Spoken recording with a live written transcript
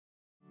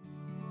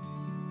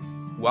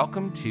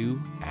Welcome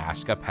to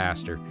Ask a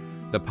Pastor,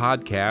 the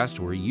podcast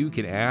where you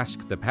can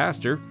ask the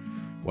pastor,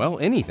 well,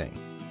 anything.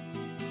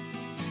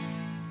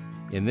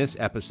 In this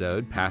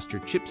episode, Pastor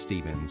Chip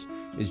Stevens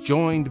is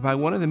joined by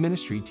one of the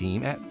ministry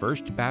team at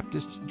First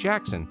Baptist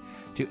Jackson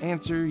to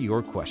answer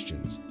your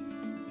questions.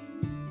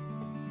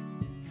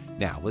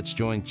 Now, let's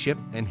join Chip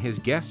and his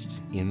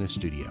guest in the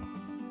studio.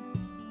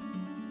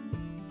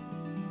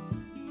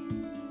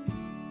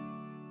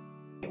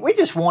 We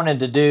just wanted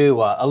to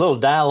do a little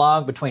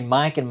dialogue between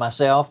Mike and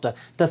myself to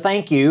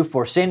thank you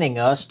for sending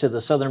us to the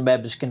Southern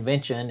Baptist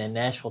Convention in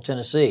Nashville,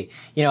 Tennessee.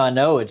 You know, I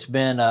know it's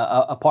been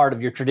a part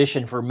of your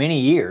tradition for many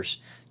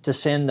years to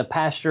send the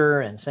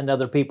pastor and send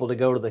other people to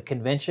go to the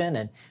convention,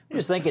 and I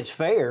just think it's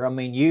fair. I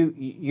mean,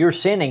 you're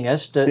sending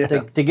us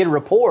to get a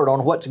report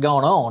on what's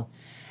going on.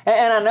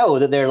 And I know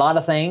that there are a lot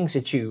of things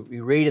that you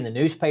read in the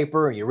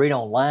newspaper, or you read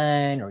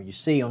online, or you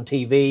see on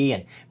TV,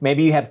 and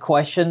maybe you have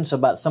questions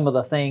about some of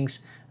the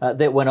things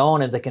that went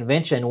on at the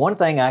convention. One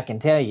thing I can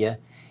tell you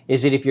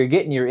is that if you're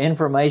getting your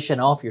information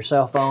off your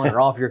cell phone or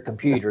off your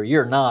computer,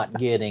 you're not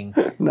getting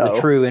the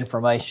true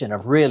information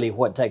of really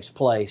what takes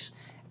place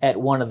at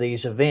one of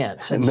these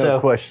events. And no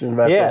question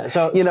about that.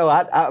 So, you know,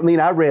 I mean,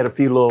 I read a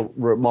few little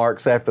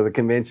remarks after the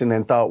convention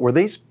and thought, were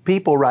these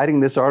people writing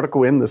this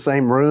article in the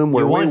same room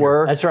where we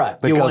were? That's right.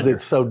 Because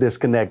it's so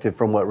disconnected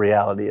from what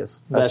reality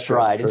is. That's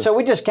right. And so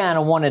we just kind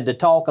of wanted to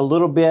talk a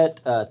little bit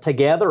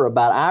together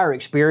about our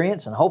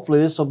experience, and hopefully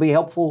this will be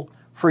helpful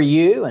for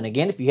you. And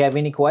again, if you have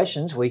any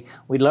questions, we'd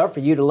love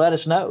for you to let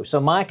us know. So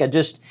Mike, I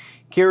just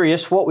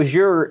curious, what was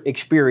your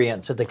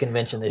experience at the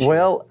convention this year?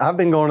 Well, I've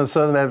been going to the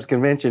Southern Baptist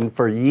Convention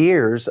for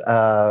years,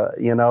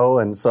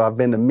 and so I've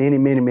been to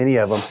many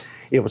of them.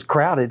 It was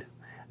crowded.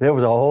 There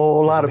was a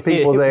whole lot of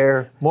people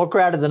there. More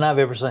crowded than I've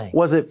ever seen.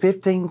 Was it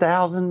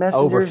 15,000 messengers?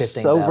 Over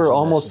 15,000 Over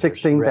almost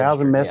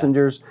 16,000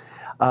 messengers.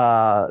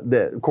 Yeah.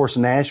 Of course,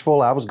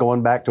 Nashville, I was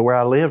going back to where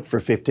I lived for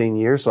 15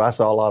 years, so I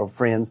saw a lot of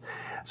friends.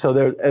 So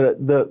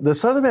the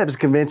Southern Baptist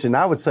Convention,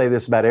 I would say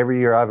this about every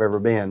year I've ever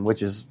been,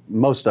 which is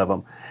most of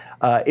them,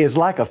 is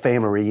like a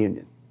family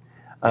reunion.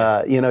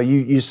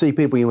 You see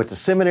people you went to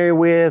seminary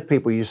with,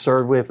 people you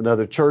served with in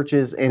other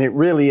churches, and it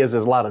really is.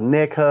 There's a lot of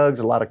neck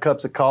hugs, a lot of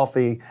cups of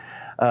coffee,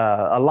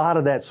 a lot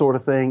of that sort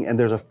of thing, and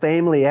there's a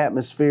family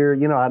atmosphere.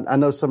 You know, I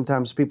know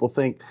sometimes people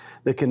think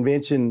the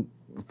convention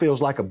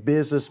feels like a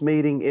business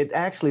meeting. It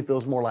actually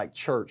feels more like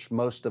church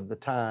most of the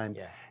time.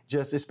 Yeah.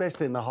 Just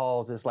especially in the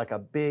halls, it's like a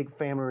big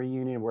family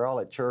reunion. We're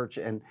all at church,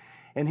 and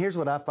here's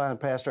what I find,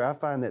 Pastor. I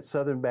find that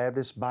Southern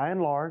Baptists, by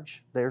and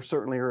large, there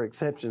certainly are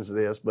exceptions to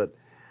this, but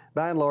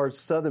by and large,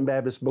 Southern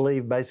Baptists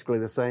believe basically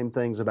the same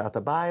things about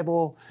the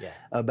Bible,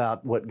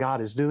 about what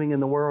God is doing in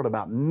the world,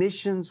 about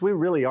missions. We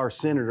really are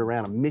centered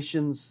around a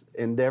missions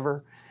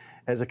endeavor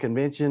as a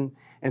convention.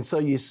 And so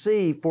you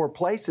see, for a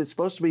place that's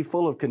supposed to be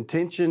full of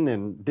contention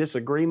and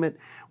disagreement,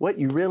 what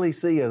you really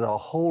see is a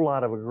whole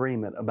lot of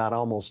agreement about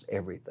almost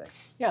everything.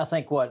 Yeah, I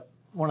think one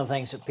of the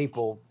things that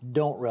people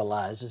don't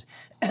realize is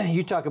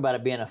you talk about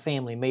it being a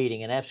family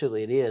meeting, and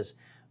absolutely it is,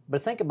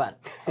 but think about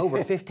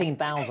over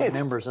 15,000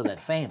 members of that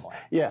family.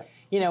 Yeah.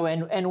 You know,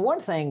 and one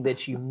thing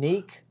that's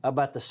unique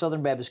about the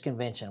Southern Baptist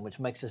Convention, which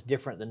makes us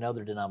different than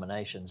other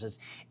denominations, is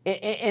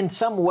in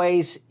some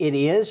ways it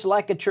is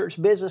like a church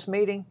business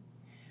meeting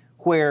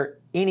where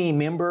any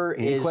member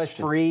is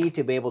free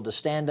to be able to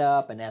stand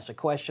up and ask a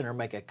question or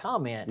make a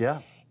comment.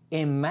 Yeah.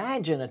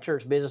 Imagine a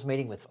church business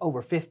meeting with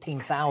over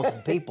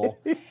 15,000 people,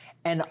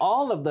 and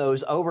all of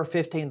those over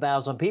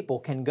 15,000 people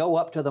can go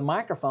up to the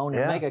microphone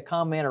and make a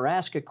comment or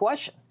ask a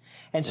question.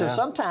 And so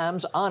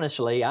sometimes,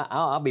 honestly,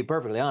 I'll be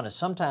perfectly honest,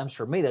 sometimes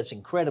for me that's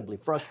incredibly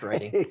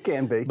frustrating. It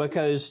can be.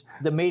 Because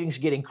the meetings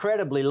get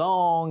incredibly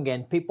long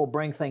and people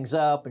bring things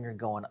up and you're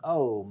going,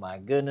 oh my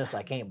goodness,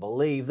 I can't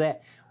believe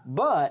that.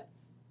 But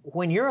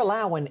when you're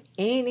allowing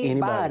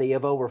anybody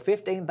of over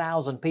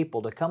 15,000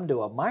 people to come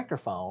to a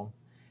microphone,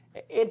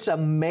 it's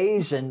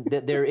amazing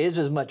that there is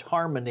as much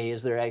harmony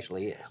as there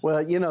actually is.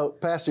 Well, you know,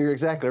 Pastor, you're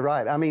exactly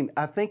right. I mean,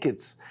 I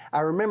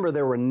remember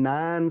there were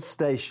 9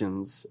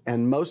 stations,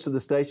 and most of the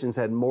stations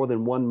had more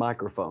than one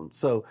microphone.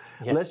 So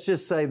let's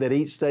just say that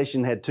each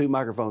station had 2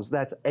 microphones.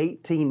 That's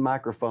 18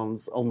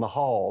 microphones on the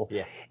hall.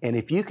 Yeah. And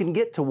if you can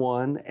get to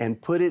one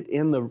and put it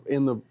in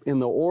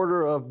the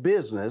order of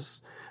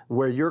business,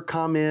 where your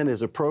comment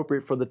is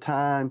appropriate for the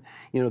time.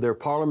 You know, there are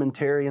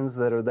parliamentarians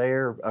that are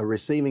there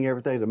receiving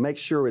everything to make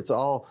sure it's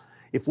all.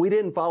 If we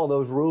didn't follow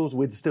those rules,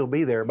 we'd still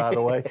be there, by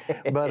the way.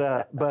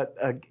 But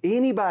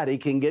anybody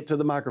can get to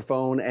the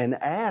microphone and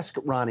ask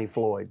Ronnie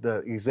Floyd, the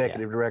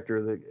executive director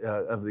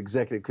of the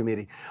executive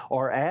committee,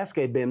 or ask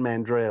a Ben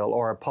Mandrell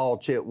or a Paul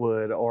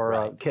Chitwood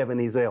or Kevin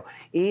Ezell.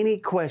 Any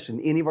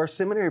question, any of our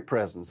seminary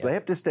presidents, they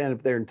have to stand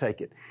up there and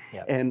take it.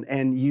 Yep.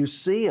 And you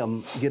see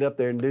them get up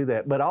there and do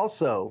that. But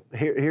also,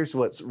 here's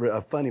what's a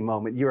funny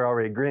moment. You're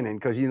already grinning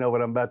because you know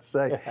what I'm about to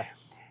say.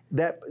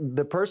 That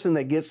the person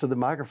that gets to the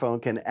microphone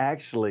can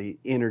actually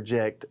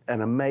interject an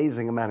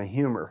amazing amount of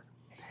humor.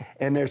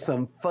 And there's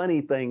some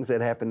funny things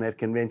that happen at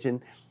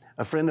convention.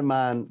 A friend of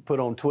mine put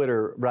on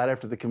Twitter right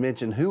after the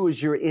convention, who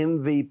was your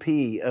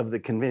MVP of the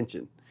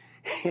convention?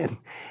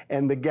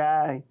 and the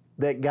guy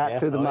that got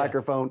to the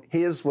microphone,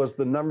 his was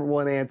the number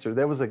one answer.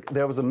 There was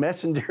a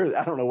messenger,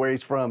 I don't know where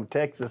he's from,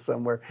 Texas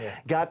somewhere,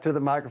 got to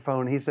the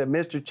microphone. He said,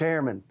 "Mr.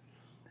 Chairman,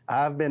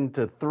 I've been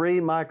to 3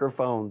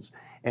 microphones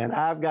and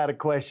I've got a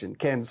question.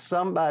 Can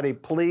somebody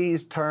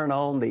please turn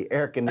on the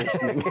air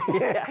conditioning?"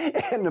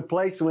 And the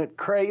place went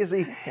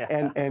crazy.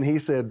 And he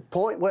said,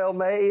 "Point well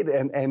made."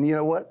 And you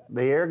know what?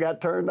 The air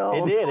got turned on.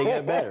 It did. It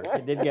got better.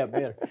 It did get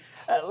better.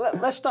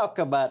 Let's talk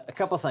about a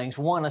couple of things.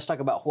 One, let's talk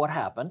about what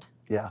happened.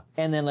 Yeah.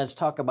 And then let's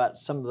talk about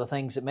some of the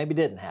things that maybe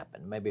didn't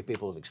happen, maybe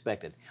people had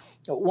expected.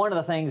 One of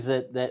the things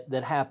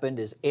that happened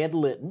is Ed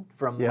Litton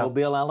from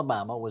Mobile,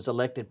 Alabama, was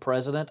elected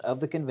president of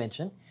the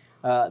convention.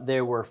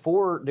 There were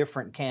 4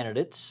 different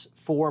candidates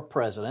for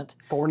president.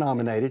 4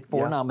 nominated.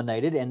 4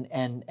 nominated,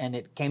 and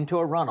it came to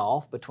a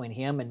runoff between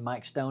him and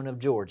Mike Stone of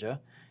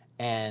Georgia.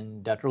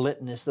 And Dr.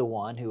 Litton is the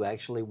one who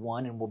actually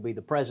won and will be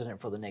the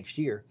president for the next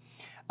year.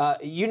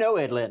 You know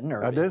Ed Litton,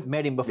 or I do.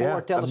 Met him before. Yeah,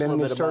 Tell us a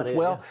little bit about it.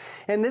 Well,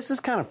 and this is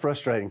kind of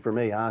frustrating for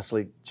me,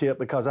 honestly, Chip,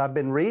 because I've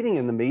been reading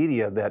in the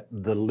media that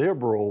the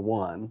liberal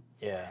won.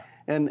 Yeah.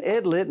 And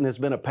Ed Litton has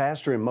been a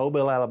pastor in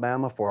Mobile,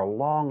 Alabama for a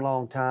long,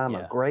 long time,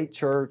 a great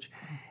church.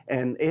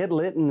 And Ed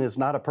Litton is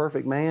not a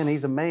perfect man.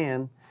 He's a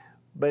man,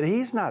 but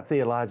he's not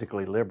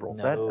theologically liberal.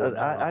 No.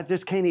 I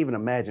just can't even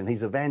imagine.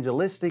 He's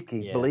evangelistic.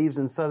 He believes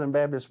in Southern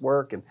Baptist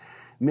work and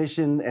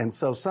mission. And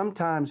so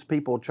sometimes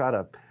people try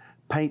to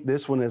paint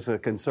this one as a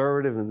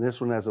conservative and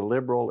this one as a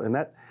liberal. And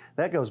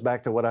that goes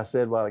back to what I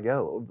said a while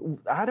ago.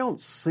 I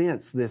don't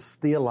sense this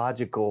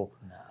theological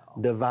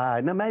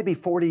divide. Now, maybe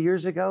 40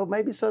 years ago,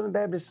 maybe Southern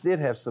Baptists did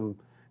have some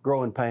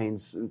growing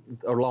pains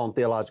along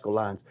theological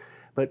lines.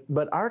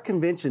 But our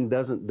convention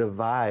doesn't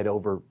divide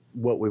over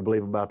what we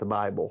believe about the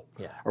Bible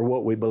or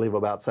what we believe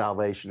about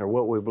salvation or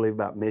what we believe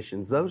about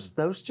missions.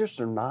 Those just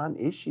are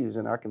non-issues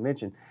in our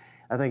convention.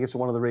 I think it's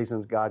one of the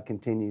reasons God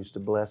continues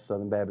to bless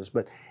Southern Baptists.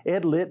 But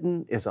Ed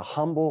Litton is a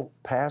humble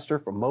pastor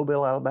from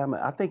Mobile, Alabama.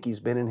 I think he's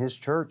been in his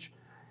church.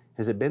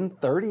 Has it been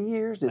 30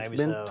 years? It's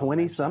been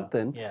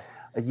 20-something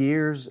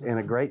years in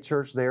a great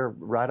church there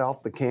right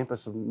off the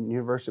campus of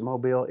University of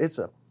Mobile. It's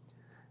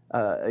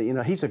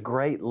he's a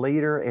great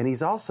leader, and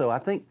he's also, I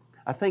think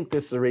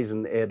this is the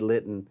reason Ed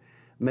Litton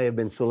may have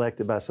been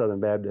selected by Southern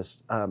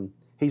Baptists.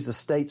 He's a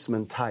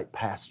statesman-type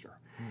pastor.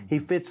 He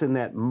fits in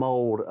that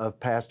mold of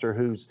pastor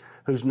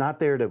who's not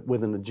there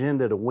with an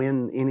agenda to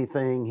win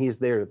anything. He's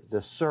there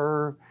to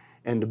serve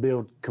and to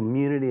build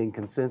community and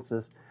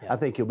consensus. I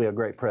think he'll be a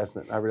great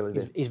president. I really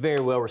do. He's very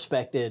well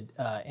respected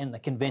in the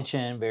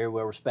convention, very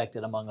well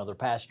respected among other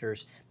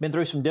pastors. Been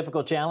through some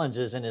difficult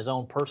challenges in his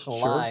own personal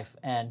life.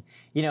 And,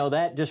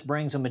 that just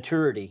brings a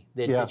maturity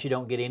that you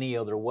don't get any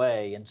other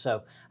way. And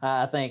so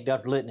I think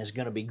Dr. Litton is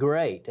going to be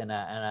great. And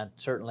I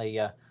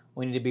certainly,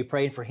 we need to be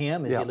praying for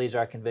him as he leads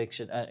our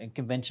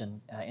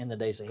convention in the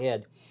days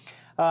ahead.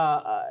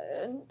 A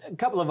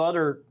couple of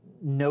other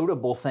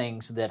notable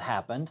things that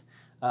happened.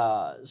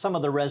 Some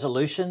of the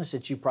resolutions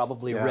that you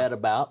probably read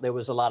about, there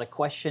was a lot of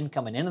question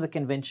coming into the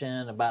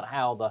convention about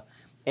how the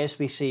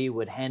SBC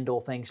would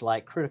handle things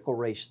like critical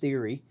race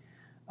theory.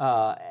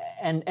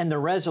 And the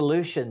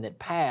resolution that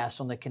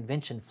passed on the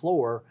convention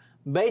floor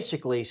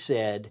basically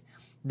said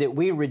that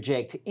we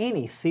reject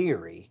any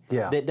theory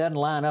that doesn't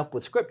line up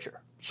with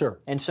Scripture.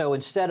 Sure. And so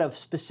instead of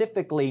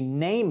specifically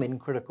naming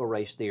critical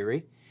race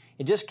theory,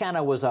 it just kind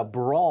of was a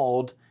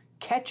broad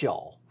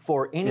catch-all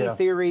for any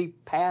theory,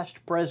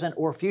 past, present,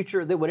 or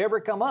future, that would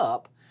ever come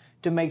up,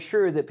 to make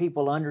sure that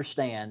people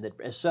understand that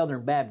as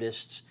Southern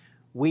Baptists,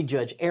 we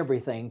judge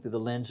everything through the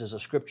lenses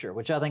of Scripture,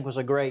 which I think was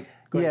a great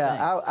thing.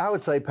 I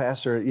would say,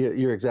 Pastor,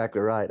 you're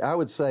exactly right. I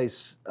would say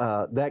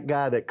that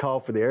guy that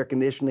called for the air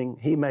conditioning,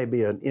 he may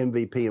be an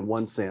MVP in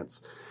one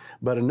sense,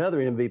 but another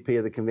MVP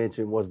of the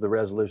convention was the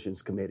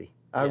resolutions committee.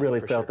 I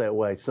really felt that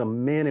way.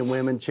 Some men and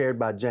women chaired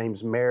by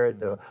James Merritt,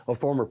 a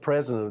former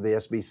president of the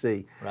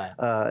SBC,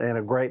 and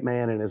a great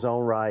man in his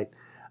own right.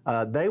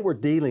 They were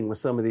dealing with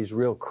some of these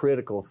real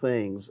critical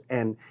things,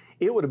 and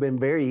it would have been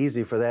very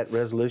easy for that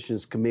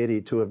resolutions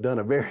committee to have done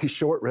a very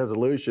short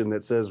resolution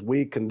that says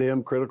we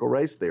condemn critical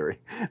race theory.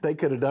 They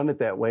could have done it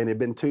that way, and it had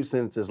been 2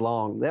 sentences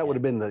long. That would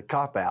have been the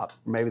cop-out,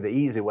 maybe the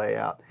easy way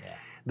out.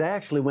 They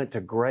actually went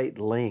to great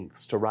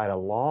lengths to write a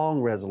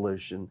long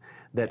resolution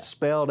that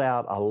spelled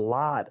out a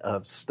lot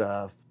of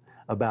stuff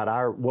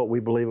about what we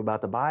believe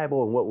about the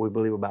Bible and what we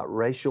believe about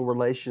racial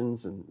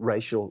relations and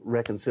racial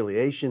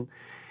reconciliation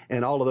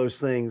and all of those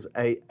things.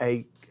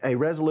 A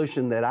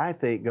resolution that I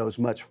think goes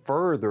much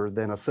further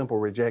than a simple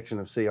rejection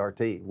of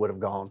CRT would have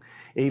gone,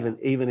 even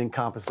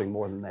encompassing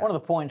more than that. One of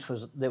the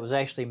points that was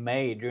actually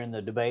made during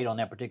the debate on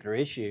that particular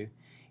issue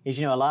is,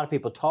 a lot of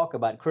people talk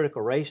about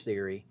critical race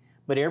theory,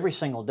 but every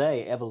single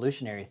day,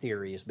 evolutionary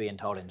theory is being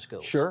taught in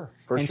schools. Sure.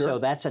 And so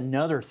that's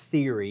another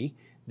theory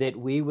that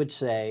we would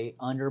say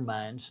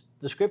undermines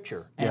the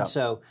Scripture. And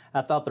so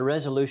I thought the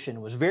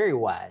resolution was very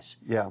wise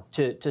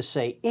to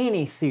say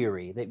any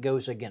theory that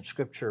goes against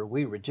Scripture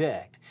we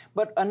reject.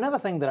 But another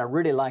thing that I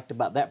really liked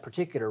about that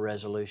particular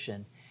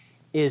resolution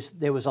is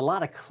there was a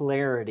lot of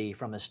clarity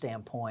from a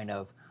standpoint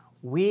of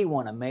we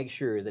want to make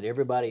sure that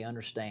everybody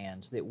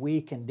understands that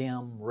we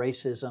condemn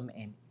racism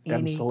in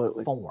any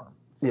form.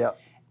 Yeah.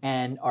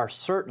 And are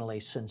certainly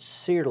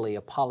sincerely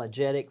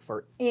apologetic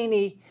for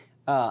any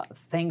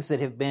things that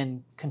have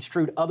been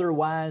construed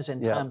otherwise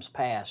in times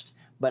past.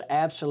 But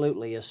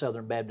absolutely, as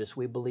Southern Baptists,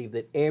 we believe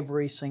that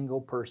every single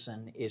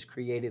person is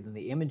created in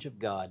the image of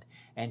God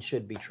and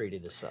should be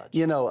treated as such.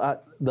 You know,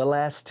 the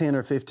last 10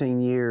 or 15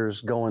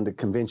 years going to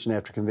convention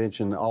after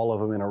convention, all of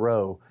them in a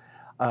row,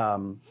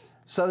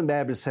 Southern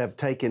Baptists have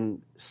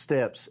taken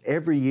steps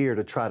every year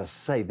to try to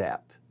say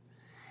that.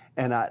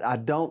 And I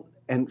don't,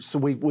 and so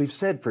we've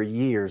said for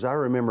years, I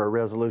remember a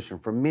resolution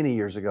from many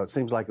years ago, it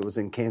seems like it was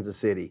in Kansas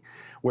City,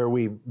 where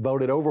we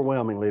voted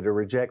overwhelmingly to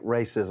reject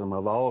racism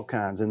of all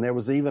kinds. And there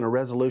was even a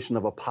resolution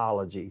of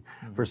apology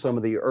for some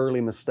of the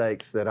early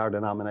mistakes that our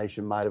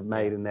denomination might have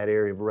made in that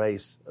area of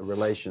race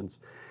relations.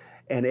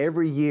 And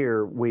every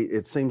year,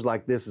 it seems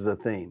like this is a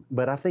theme.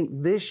 But I think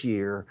this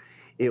year,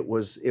 it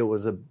was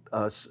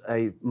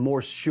a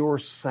more sure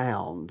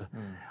sound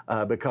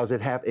because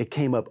it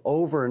came up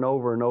over and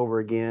over and over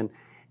again.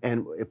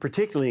 And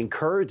particularly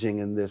encouraging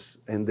in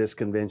this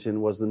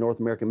convention was the North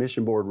American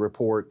Mission Board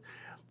report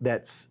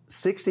that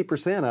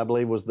 60%, I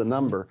believe, was the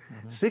number.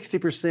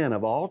 60%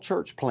 of all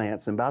church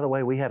plants, and by the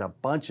way, we had a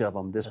bunch of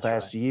them this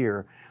past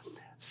year,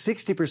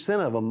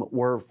 60% of them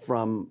were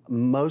from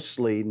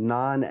mostly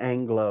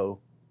non-Anglo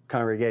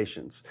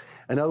congregations.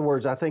 In other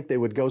words, I think they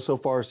would go so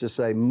far as to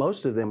say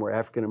most of them were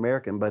African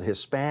American, but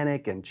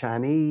Hispanic and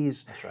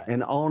Chinese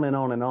and on and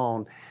on and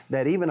on,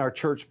 that even our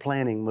church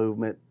planting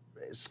movement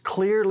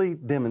clearly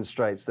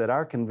demonstrates that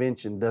our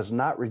convention does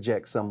not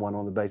reject someone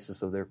on the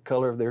basis of their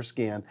color of their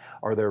skin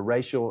or their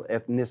racial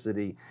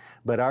ethnicity,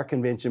 but our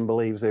convention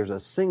believes there's a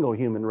single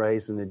human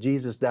race and that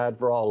Jesus died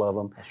for all of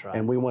them,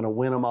 and we want to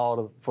win them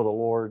all for the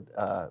Lord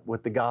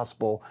with the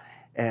gospel.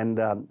 And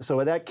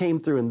so that came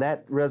through in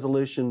that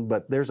resolution,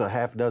 but there's a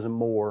half dozen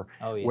more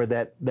where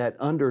that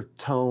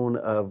undertone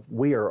of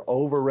we are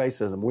over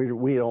racism.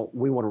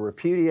 We want to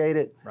repudiate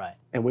it,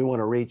 and we want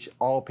to reach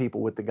all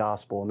people with the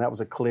gospel. And that was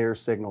a clear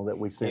signal that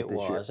we sent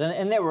this year.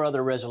 And there were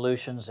other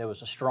resolutions. There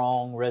was a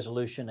strong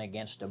resolution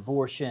against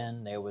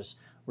abortion. There was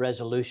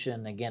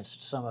resolution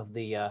against some of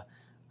the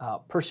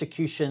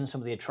persecution, some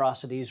of the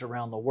atrocities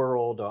around the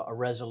world, a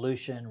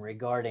resolution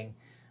regarding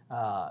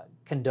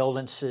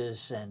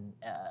condolences and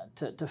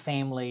to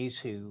families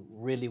who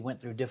really went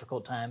through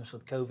difficult times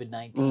with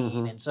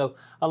COVID-19. And so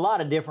a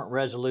lot of different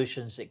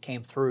resolutions that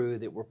came through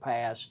that were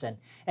passed.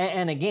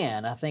 And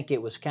again, I think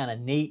it was kind of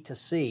neat to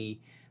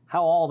see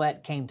how all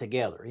that came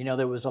together. You know,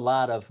 there was a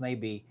lot of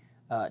maybe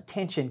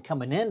tension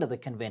coming into the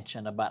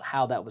convention about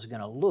how that was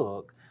going to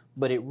look,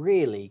 but it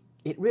really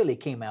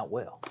came out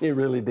well. It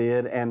really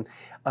did. And,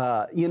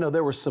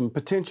 there were some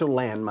potential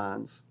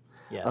landmines.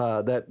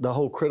 That the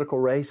whole critical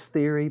race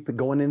theory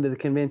going into the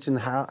convention,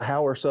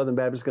 how are Southern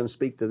Baptists going to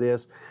speak to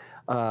this?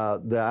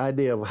 The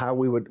idea of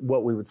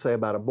what we would say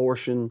about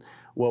abortion,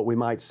 what we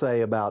might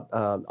say about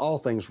all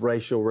things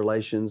racial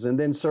relations, and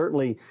then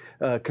certainly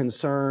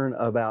concern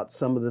about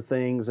some of the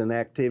things and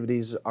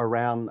activities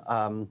around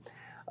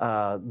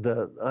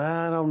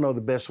I don't know the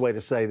best way to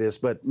say this,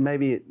 but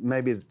maybe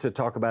to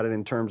talk about it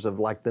in terms of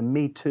like the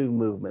Me Too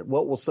movement.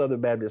 What will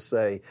Southern Baptists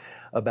say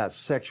about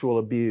sexual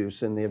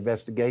abuse and the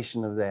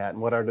investigation of that,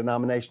 and what our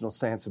denominational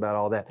stance about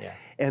all that?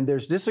 And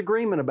there's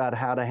disagreement about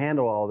how to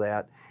handle all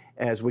that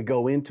as we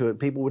go into it,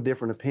 people with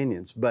different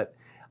opinions. But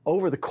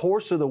over the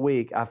course of the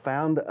week, I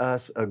found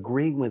us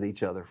agreeing with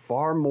each other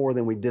far more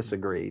than we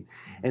disagreed.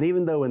 And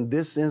even though in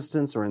this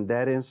instance or in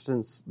that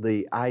instance,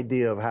 the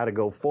idea of how to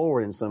go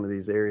forward in some of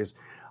these areas,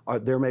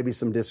 there may be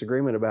some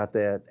disagreement about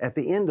that. At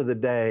the end of the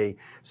day,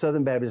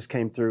 Southern Baptists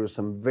came through with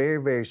some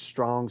very, very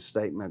strong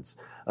statements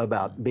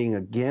about being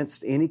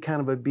against any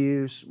kind of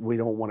abuse. We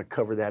don't want to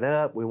cover that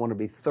up. We want to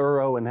be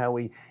thorough in how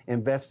we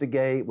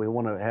investigate. We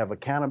want to have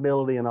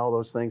accountability and all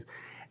those things.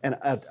 And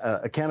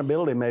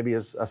accountability, maybe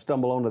as I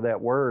stumble onto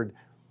that word,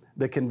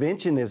 the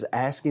convention is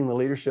asking the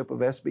leadership of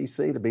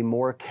SBC to be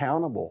more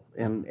accountable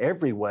in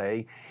every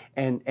way.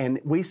 And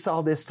we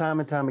saw this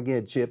time and time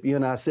again, Chip, you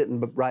and I sitting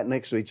right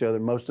next to each other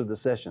most of the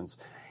sessions.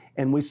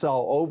 And we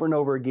saw over and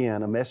over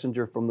again a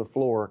messenger from the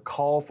floor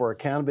call for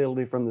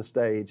accountability from the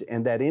stage,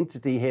 and that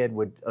entity head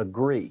would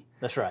agree.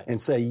 That's right. And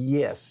say,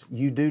 yes,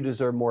 you do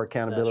deserve more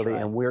accountability,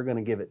 and we're going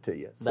to give it to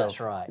you. So that's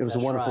right. It was a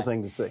wonderful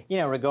thing to see. You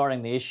know,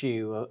 regarding the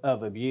issue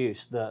of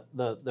abuse,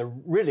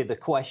 the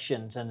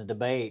questions and the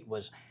debate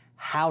was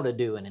how to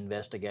do an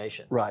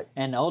investigation. Right.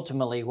 And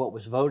ultimately what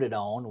was voted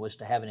on was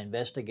to have an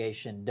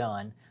investigation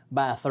done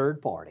by a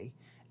third party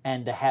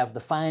and to have the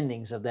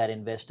findings of that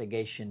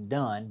investigation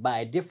done by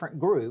a different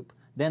group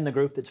than the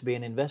group that's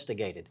being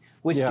investigated,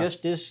 which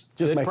just is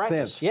just good makes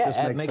practice. sense. Yeah, just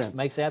it makes sense.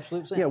 Makes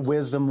absolute sense. Yeah,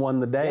 wisdom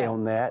won the day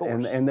on that,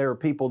 and there are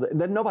people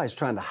that nobody's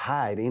trying to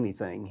hide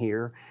anything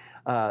here.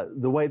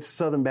 the way the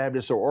Southern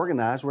Baptists are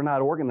organized, we're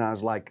not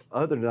organized like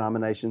other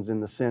denominations in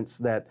the sense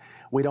that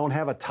we don't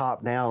have a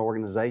top-down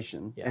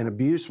organization, and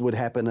abuse would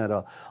happen at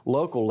a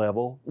local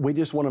level. We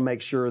just want to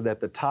make sure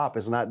that the top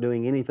is not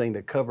doing anything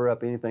to cover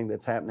up anything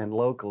that's happening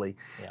locally,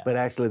 but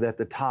actually that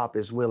the top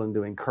is willing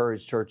to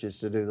encourage churches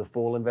to do the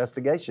full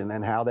investigation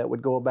and how that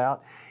would go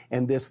about.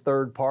 And this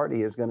third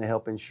party is going to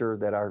help ensure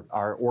that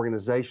our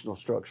organizational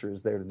structure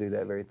is there to do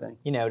that very thing.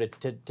 You know,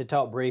 to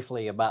talk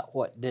briefly about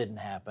what didn't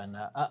happen,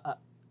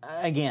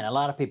 again, a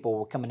lot of people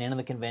were coming into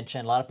the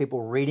convention, a lot of people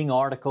were reading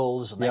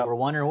articles, and they were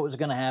wondering what was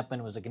going to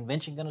happen. Was the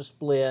convention going to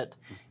split?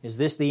 Is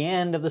this the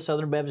end of the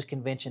Southern Baptist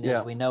Convention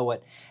as we know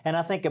it? And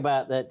I think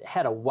about that,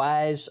 had a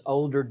wise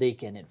older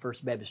deacon at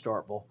First Baptist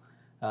Starkville.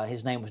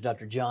 His name was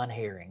Dr. John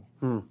Herring.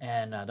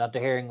 And Dr.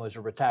 Herring was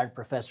a retired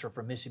professor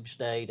from Mississippi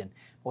State, and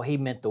well, he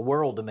meant the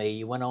world to me.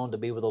 He went on to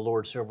be with the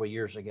Lord several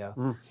years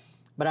ago.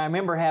 But I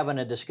remember having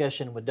a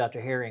discussion with Dr.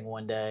 Herring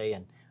one day,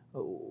 and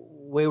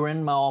we were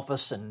in my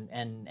office,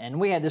 and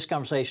we had this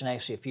conversation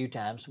actually a few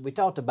times. We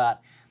talked about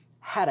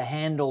how to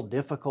handle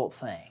difficult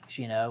things,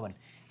 you know, and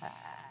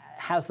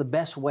how's the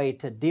best way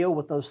to deal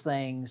with those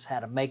things, how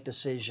to make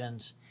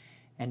decisions.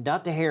 And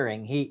Dr.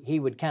 Herring, he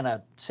would kind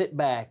of sit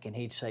back and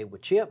he'd say, well,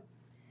 Chip,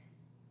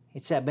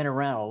 he'd say, I've been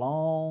around a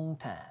long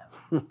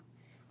time.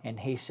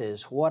 And he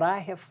says, what I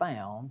have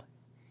found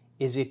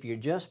is if you're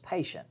just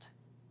patient,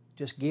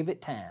 just give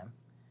it time,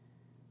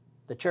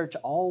 the church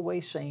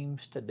always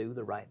seems to do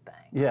the right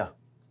thing. Yeah.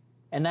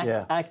 And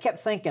I kept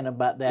thinking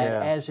about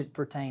that as it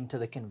pertained to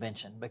the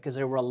convention, because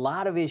there were a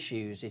lot of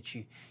issues that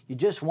you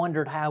just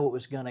wondered how it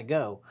was going to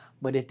go.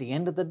 But at the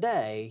end of the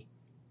day,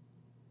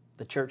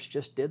 the church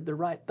just did the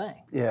right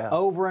thing. Yeah.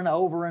 Over and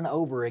over and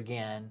over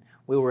again,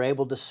 we were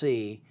able to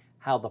see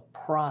how the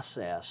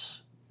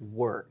process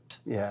worked.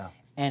 Yeah.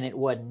 And it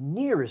wasn't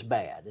near as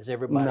bad as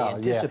everybody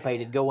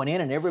anticipated going in,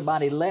 and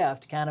everybody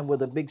left kind of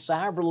with a big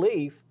sigh of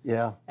relief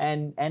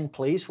and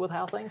pleased with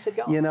how things had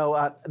gone. You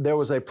know, there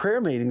was a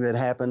prayer meeting that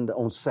happened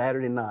on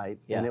Saturday night,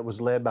 and it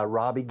was led by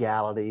Robbie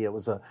Gallaty. It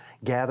was a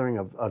gathering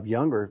of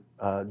younger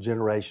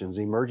generations,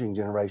 emerging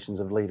generations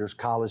of leaders,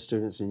 college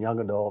students and young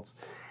adults,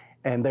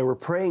 and they were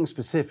praying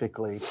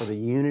specifically for the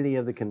unity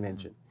of the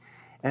convention.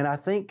 And I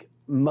think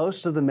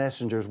most of the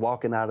messengers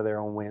walking out of there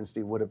on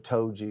Wednesday would have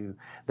told you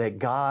that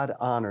God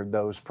honored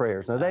those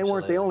prayers. Now, they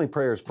weren't the only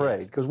prayers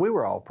prayed, because we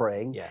were all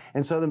praying.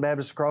 And Southern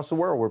Baptists across the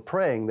world were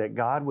praying that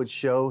God would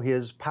show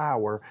His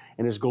power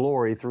and His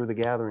glory through the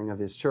gathering of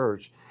His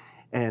church.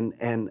 And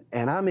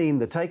I mean,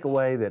 the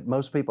takeaway that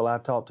most people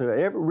I've talked to,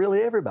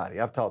 really everybody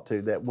I've talked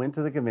to that went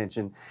to the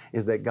convention,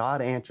 is that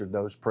God answered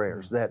those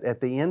prayers. That at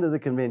the end of the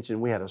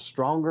convention, we had a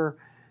stronger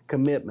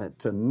commitment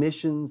to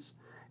missions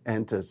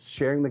and to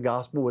sharing the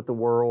gospel with the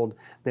world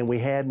than we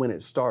had when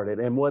it started.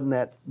 And wasn't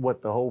that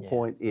what the whole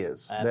point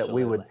is?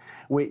 Absolutely.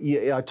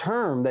 That a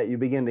term that you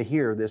begin to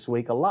hear this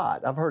week a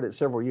lot, I've heard it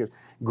several years,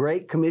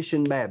 Great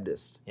Commission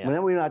Baptists.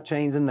 Well, we're not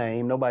changing the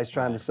name. Nobody's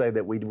trying to say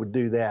that we would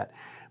do that.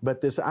 But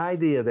this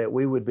idea that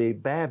we would be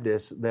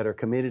Baptists that are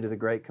committed to the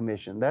Great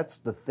Commission, that's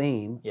the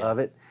theme of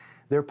it.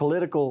 There are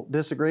political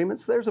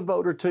disagreements. There's a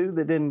vote or two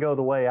that didn't go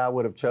the way I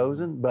would have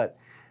chosen. But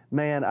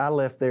man, I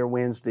left there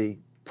Wednesday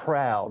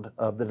proud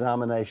of the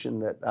denomination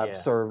that I've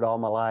served all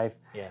my life,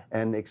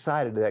 and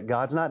excited that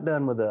God's not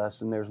done with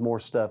us, and there's more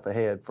stuff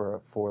ahead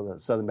for the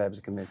Southern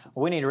Baptist Convention.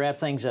 We need to wrap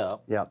things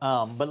up. Yeah.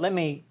 But let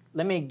me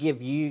get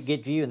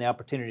you the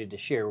opportunity to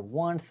share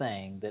one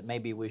thing that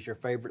maybe was your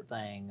favorite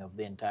thing of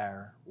the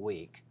entire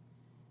week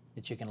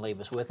that you can leave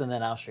us with, and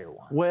then I'll share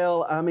one.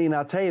 Well, I mean,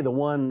 I'll tell you the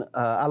one,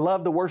 I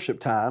love the worship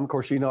time. Of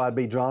course, you know I'd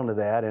be drawn to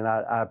that, and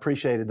I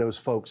appreciated those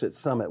folks at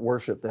Summit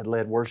Worship that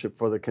led worship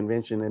for the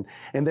convention.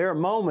 And there are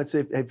moments,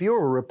 if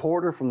you're a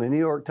reporter from the New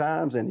York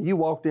Times and you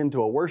walked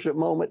into a worship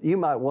moment, you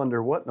might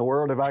wonder, what in the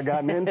world have I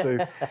gotten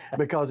into?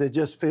 Because it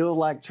just feels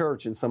like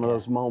church in some of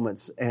those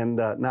moments. And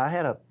now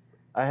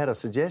I had a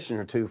suggestion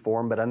or two for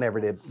him, but I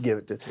never did give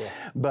it to.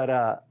 But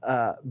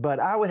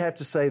I would have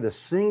to say the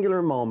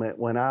singular moment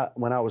when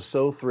I was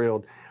so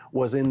thrilled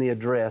was in the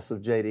address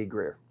of J.D.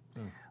 Greear.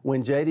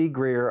 When J.D.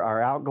 Greear,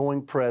 our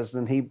outgoing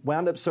president, he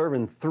wound up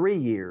serving 3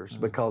 years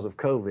because of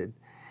COVID,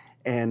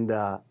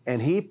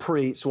 and he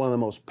preached one of the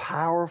most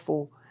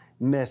powerful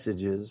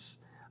messages,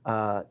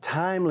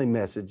 timely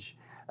message.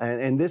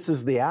 And this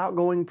is the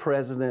outgoing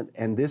president,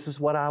 and this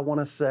is what I want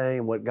to say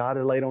and what God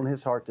had laid on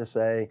his heart to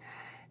say.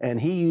 And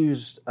he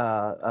used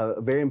a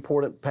very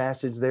important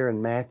passage there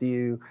in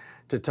Matthew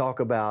to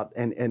talk about,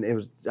 and it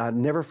was, I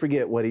never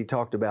forget what he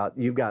talked about.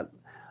 You've got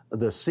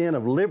the sin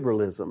of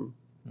liberalism,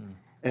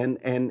 and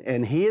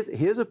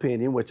his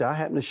opinion, which I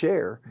happen to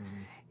share,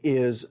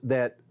 is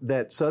that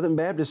Southern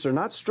Baptists are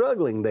not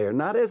struggling there,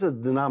 not as a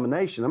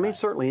denomination. I mean,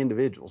 certainly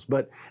individuals,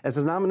 but as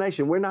a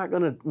denomination, it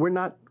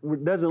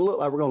doesn't look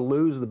like we're going to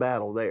lose the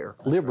battle there,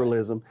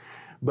 liberalism.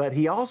 But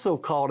he also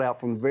called out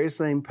from the very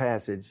same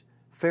passage,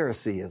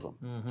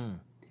 Phariseeism.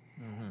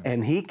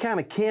 And he kind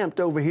of camped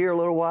over here a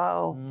little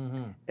while,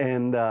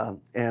 and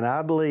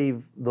I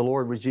believe the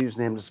Lord was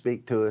using him to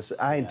speak to us.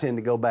 I intend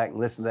to go back and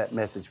listen to that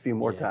message a few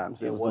more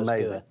times. It was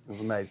amazing. Good. It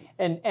was amazing.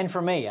 And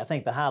for me, I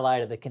think the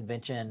highlight of the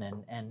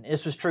convention, and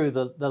this was true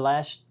the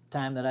last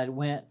time that I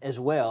went as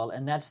well,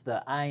 and that's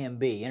the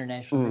IMB,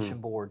 International Mission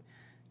Board,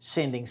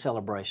 sending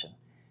celebration.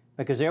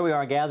 Because there we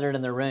are gathered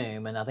in the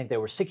room, and I think there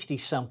were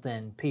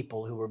 60-something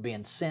people who were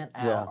being sent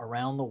out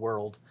around the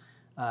world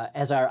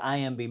as our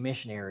IMB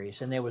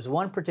missionaries. And there was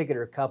one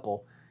particular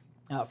couple,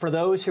 for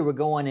those who were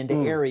going into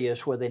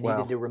areas where they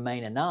needed to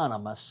remain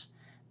anonymous,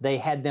 they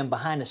had them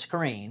behind a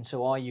screen,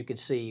 so all you could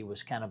see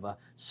was kind of a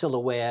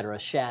silhouette or a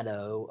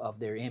shadow of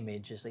their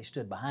image as they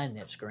stood behind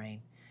that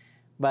screen.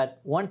 But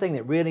one thing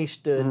that really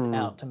stood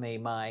out to me,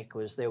 Mike,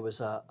 was there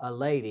was a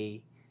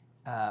lady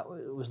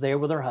was there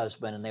with her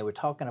husband, and they were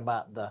talking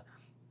about the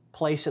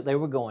place that they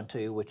were going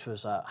to, which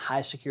was a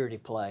high security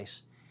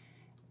place.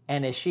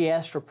 And as she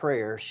asked for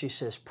prayer, she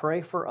says,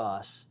 "Pray for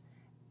us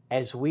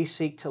as we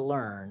seek to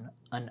learn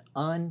an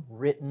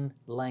unwritten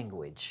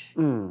language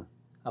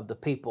of the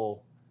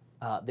people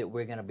that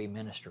we're going to be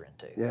ministering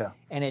to." Yeah.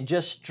 And it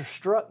just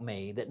struck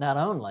me that not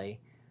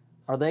only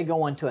are they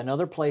going to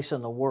another place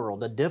in the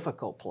world, a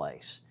difficult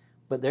place,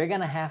 but they're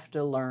going to have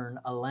to learn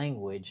a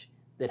language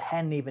that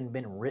hadn't even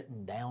been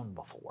written down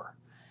before.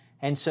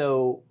 And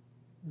so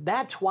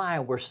that's why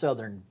we're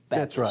Southern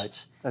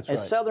Baptists. That's right.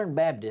 As Southern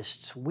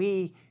Baptists,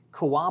 we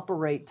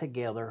cooperate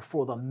together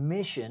for the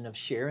mission of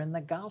sharing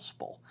the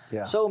gospel.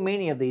 Yeah. So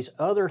many of these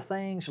other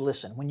things,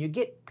 listen, when you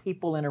get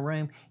people in a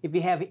room, if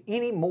you have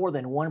any more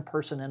than one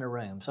person in a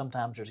room,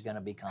 sometimes there's going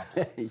to be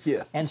conflict.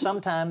 And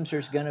sometimes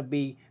there's going to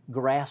be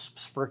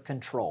grasps for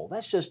control.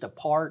 That's just a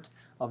part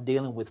of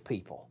dealing with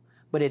people.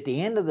 But at the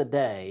end of the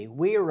day,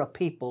 we are a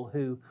people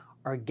who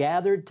are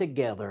gathered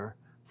together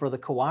for the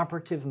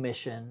cooperative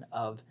mission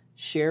of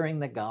sharing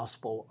the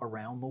gospel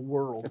around the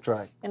world. That's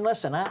right. And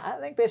listen, I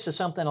think this is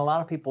something a lot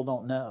of people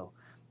don't know.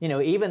 You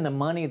know, even the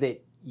money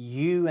that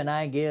you and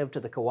I give to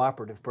the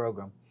cooperative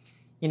program,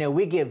 you know,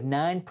 we give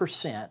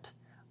 9%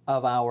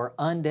 of our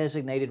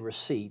undesignated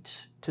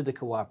receipts to the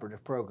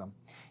cooperative program.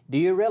 Do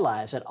you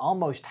realize that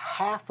almost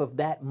half of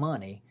that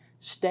money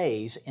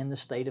stays in the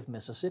state of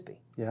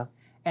Mississippi? Yeah.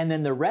 And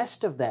then the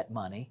rest of that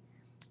money,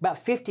 about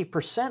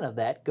 50% of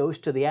that goes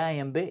to the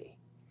IMB.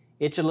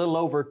 It's a little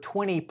over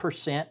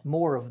 20%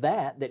 more of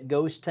that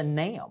goes to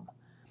NAM.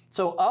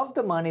 So of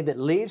the money that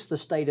leaves the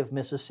state of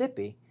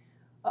Mississippi,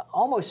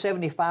 almost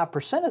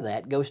 75% of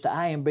that goes to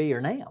IMB or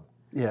NAM.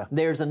 Yeah.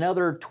 There's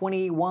another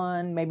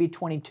 21, maybe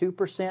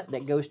 22%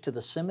 that goes to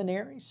the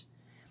seminaries.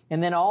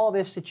 And then all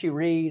this that you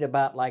read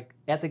about like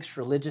Ethics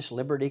Religious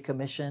Liberty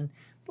Commission,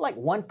 like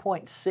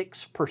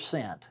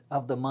 1.6%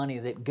 of the money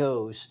that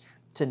goes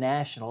to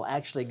national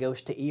actually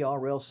goes to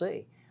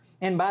ERLC.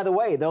 And by the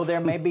way, though there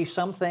may be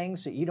some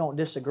things that you don't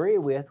disagree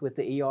with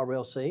the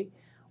ERLC,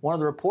 one of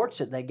the reports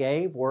that they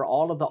gave were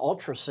all of the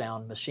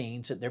ultrasound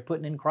machines that they're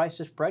putting in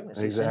crisis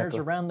pregnancy centers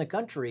around the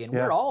country, and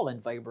we're all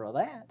in favor of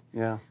that.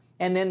 Yeah.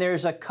 And then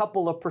there's a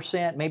couple of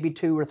percent, maybe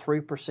 2 or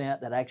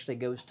 3%, that actually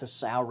goes to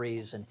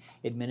salaries and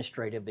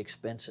administrative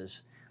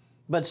expenses.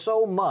 But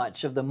so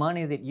much of the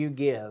money that you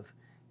give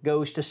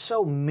goes to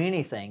so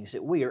many things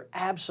that we are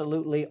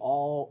absolutely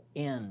all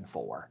in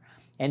for.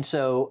 And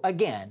so,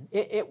 again,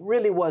 it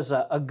really was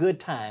a good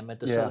time at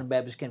the Southern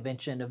Baptist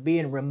Convention of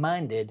being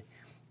reminded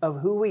of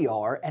who we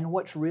are and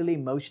what's really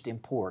most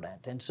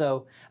important. And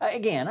so,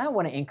 again, I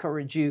want to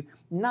encourage you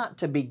not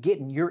to be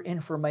getting your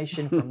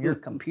information from your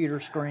computer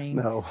screen.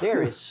 No.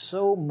 There is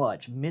so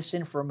much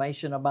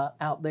misinformation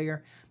out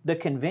there. The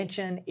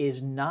convention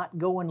is not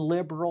going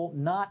liberal,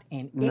 not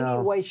in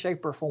any way,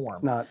 shape, or form.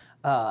 It's not.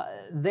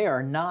 There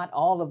are not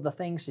all of the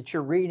things that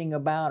you're reading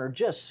about are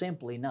just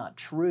simply not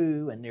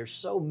true, and there's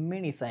so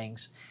many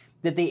things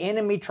that the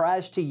enemy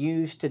tries to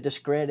use to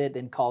discredit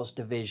and cause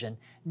division.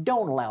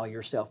 Don't allow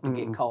yourself to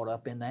get caught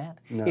up in that.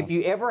 No. If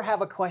you ever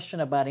have a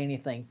question about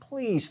anything,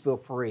 please feel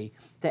free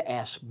to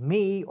ask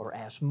me or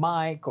ask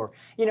Mike or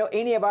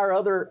any of our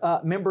other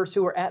members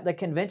who were at the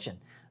convention.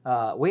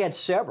 We had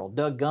several.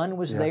 Doug Gunn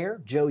was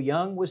there. Joe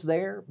Young was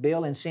there.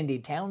 Bill and Cindy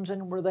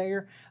Townsend were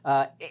there.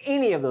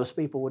 Any of those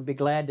people would be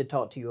glad to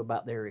talk to you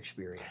about their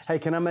experience. Hey,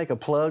 can I make a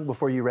plug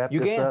before you wrap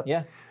this up?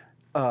 Yeah.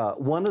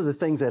 One of the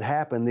things that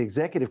happened, the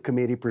executive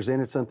committee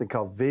presented something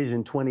called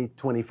Vision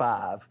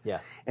 2025. Yeah.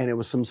 And it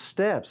was some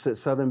steps that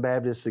Southern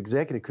Baptist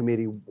Executive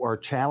Committee are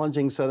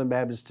challenging Southern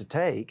Baptists to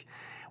take.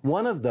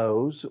 One of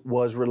those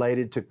was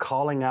related to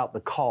calling out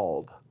the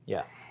called.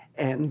 Yeah.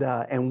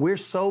 And we're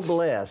so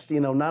blessed,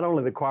 not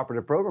only the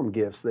cooperative program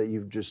gifts that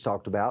you've just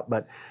talked about,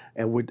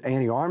 and with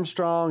Annie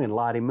Armstrong and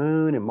Lottie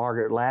Moon and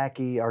Margaret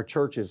Lackey, our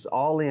church is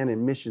all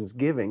in missions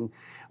giving.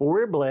 Well,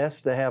 we're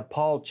blessed to have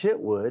Paul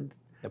Chitwood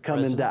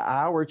coming to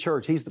our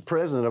church. He's the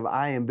president of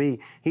IMB.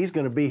 He's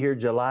going to be here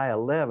July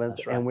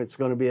 11th, and it's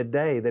going to be a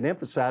day that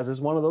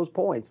emphasizes one of those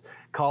points,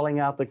 calling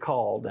out the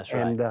called. That's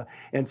right.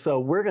 And so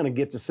we're going to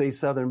get to see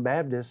Southern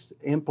Baptists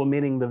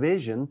implementing the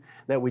vision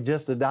that we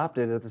just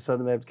adopted at the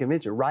Southern Baptist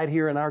Convention right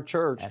here in our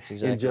church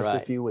in just a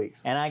few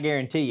weeks. And I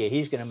guarantee you,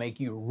 he's going to make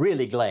you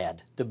really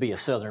glad to be a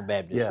Southern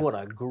Baptist. Yes. What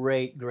a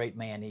great, great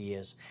man he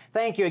is.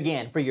 Thank you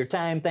again for your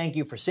time. Thank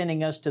you for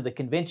sending us to the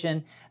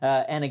convention.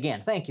 And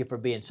again, thank you for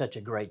being such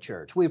a great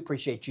church. We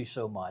appreciate you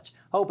so much.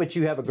 Hope that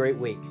you have a great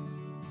week.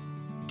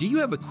 Do you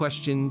have a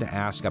question to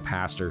ask a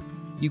pastor?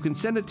 You can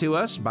send it to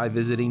us by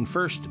visiting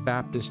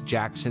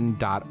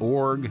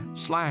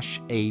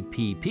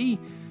firstbaptistjackson.org/APP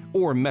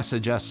or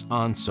message us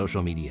on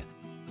social media.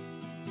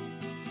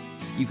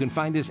 You can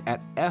find us at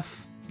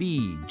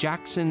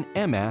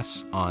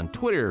FBJacksonMS on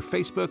Twitter,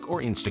 Facebook,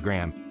 or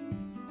Instagram.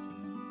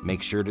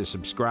 Make sure to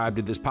subscribe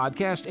to this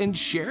podcast and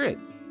share it.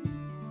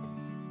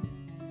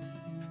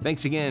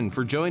 Thanks again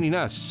for joining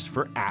us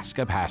for Ask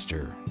a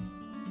Pastor.